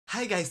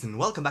Hi guys and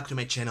welcome back to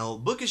my channel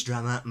Bookish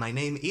Drama. My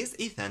name is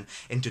Ethan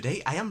and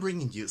today I am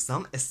bringing you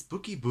some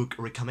spooky book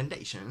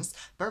recommendations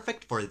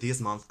perfect for this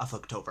month of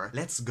October.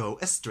 Let's go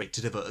straight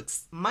to the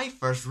books. My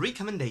first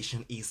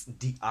recommendation is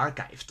The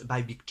Archived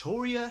by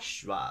Victoria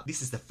Schwab.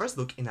 This is the first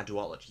book in a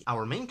duology.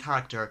 Our main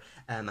character,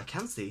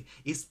 Mackenzie,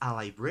 is a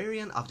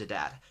librarian of the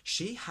dead.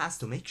 She has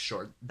to make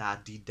sure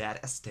that the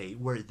dead stay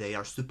where they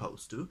are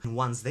supposed to. And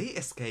once they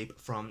escape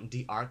from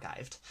The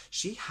Archived,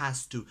 she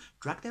has to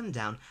track them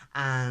down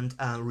and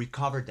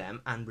recover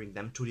them and bring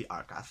them to the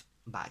archive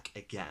back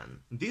again.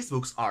 These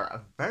books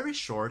are very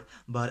short,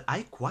 but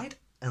I quite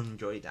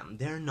enjoy them.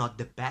 They're not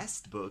the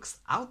best books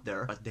out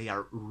there, but they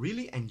are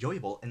really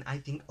enjoyable, and I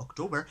think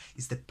October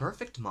is the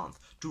perfect month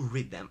to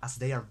read them as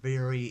they are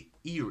very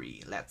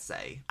eerie, let's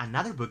say.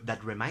 Another book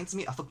that reminds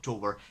me of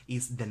October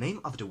is The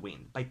Name of the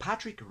Wind by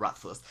Patrick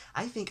Rothfuss.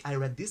 I think I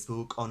read this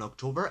book on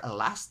October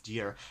last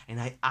year and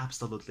I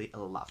absolutely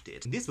loved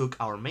it. In this book,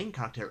 our main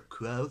character,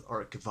 Quoth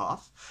or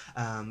Kvoth,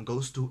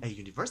 goes to a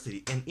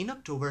university, and in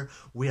October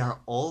we are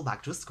all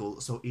back to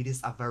school, so it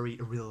is a very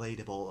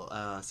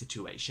relatable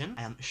situation.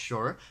 I am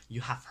sure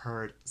you have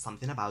heard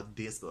something about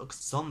this book.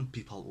 Some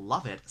people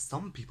love it,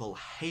 some people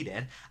hate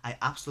it. I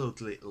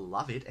absolutely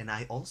love it, and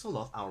I also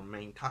love our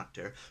main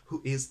character,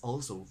 who is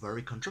also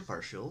very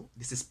controversial.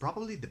 This is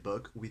probably the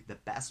book with the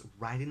best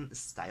writing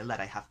style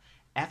that I have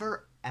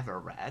ever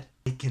read.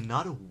 I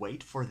cannot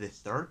wait for the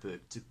third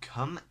book to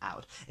come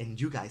out, and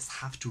you guys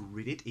have to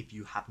read it if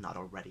you have not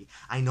already.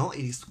 I know it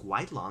is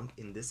quite long.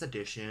 In this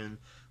edition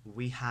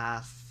we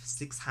have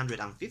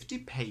 650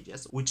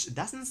 pages, which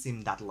doesn't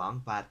seem that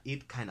long, but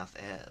it kind of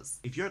is.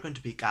 If you're going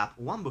to pick up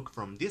one book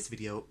from this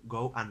video,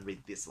 go and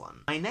read this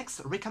one. My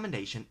next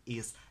recommendation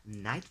is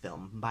Night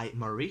Film by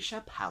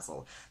Marisha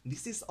Pazel.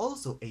 This is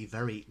also a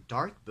very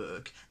dark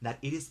book that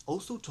it is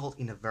also told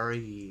in a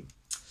very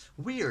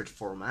weird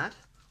format,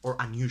 or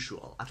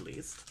unusual at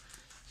least.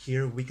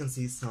 Here we can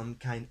see some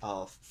kind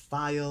of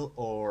file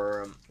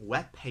or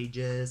web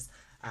pages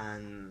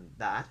and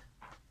that.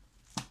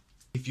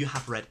 If you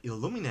have read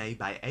Illuminae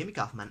by Amy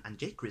Kaufman and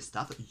Jake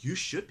Kristoff, you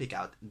should pick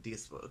out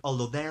this book,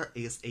 although there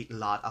is a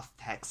lot of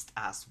text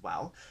as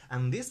well.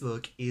 And this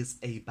book is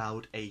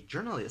about a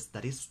journalist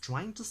that is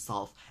trying to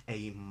solve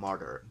a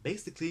murder.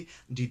 Basically,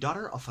 the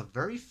daughter of a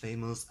very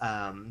famous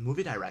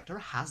movie director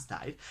has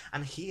died,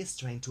 and he is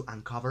trying to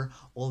uncover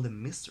all the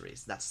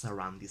mysteries that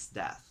surround this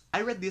death.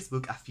 I read this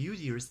book a few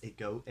years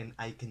ago and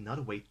I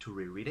cannot wait to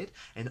reread it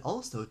and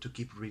also to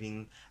keep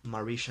reading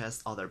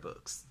Marisha's other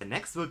books. The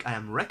next book I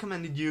am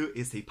recommending you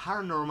is a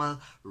paranormal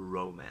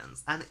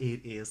romance, and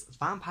it is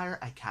Vampire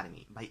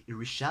Academy by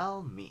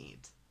Richelle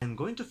Mead. I'm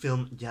going to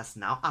film just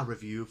now a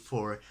review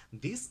for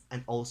this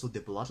and also the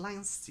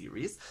Bloodlines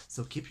series,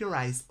 so keep your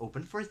eyes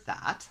open for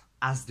that.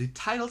 As the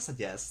title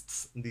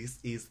suggests, this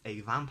is a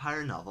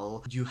vampire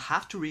novel. You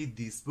have to read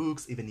these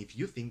books even if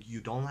you think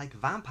you don't like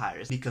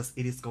vampires, because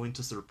it is going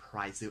to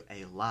surprise you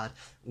a lot.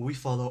 We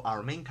follow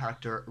our main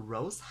character,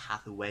 Rose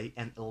Hathaway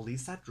and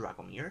Elisa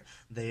Dragomir.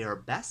 They are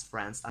best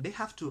friends and they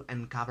have to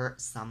uncover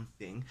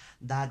something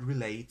that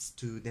relates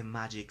to the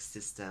magic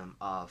system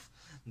of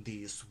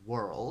this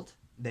world.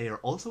 They are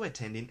also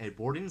attending a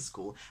boarding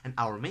school, and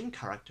our main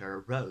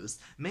character, Rose,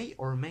 may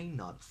or may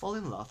not fall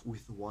in love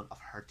with one of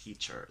her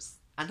teachers.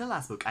 And the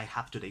last book I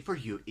have today for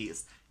you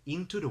is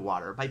Into the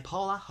Water by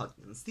Paula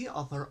Hudgens, the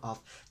author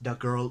of The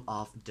Girl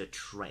of the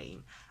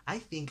Train. I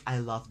think I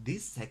love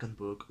this second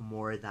book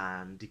more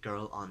than The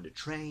Girl on the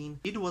Train.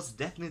 It was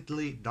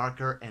definitely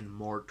darker and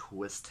more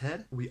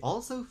twisted. We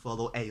also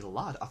follow a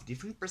lot of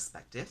different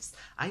perspectives.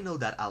 I know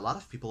that a lot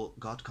of people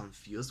got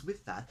confused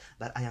with that,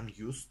 but I am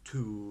used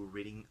to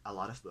reading a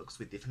lot of books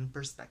with different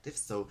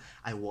perspectives, so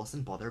I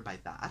wasn't bothered by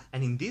that.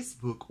 And in this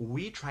book,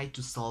 we try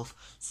to solve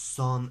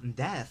some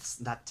deaths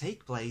that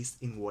take place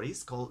in what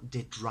is called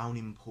the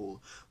Drowning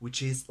Pool,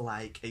 which is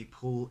like a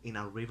pool in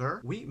a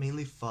river. We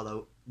mainly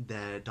follow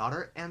the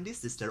daughter and the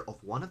sister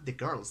of one of the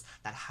girls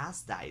that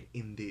has died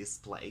in this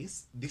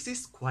place. This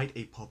is quite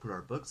a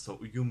popular book, so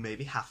you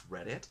maybe have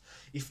read it.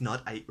 If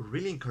not, I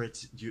really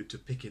encourage you to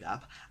pick it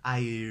up.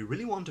 I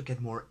really want to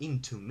get more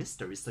into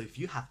mysteries, so if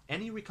you have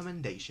any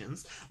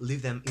recommendations,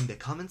 leave them in the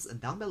comments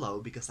down below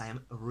because I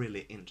am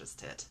really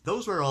interested.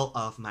 Those were all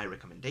of my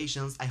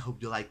recommendations. I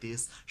hope you liked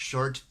this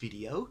short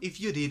video. If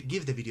you did,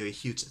 give the video a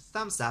huge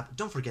thumbs up.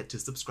 Don't forget to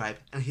subscribe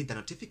and hit the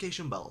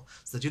notification bell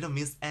so you don't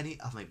miss any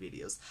of my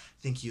videos.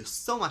 Thank you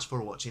so much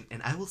for watching,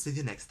 and I will see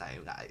you next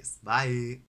time, guys. Bye!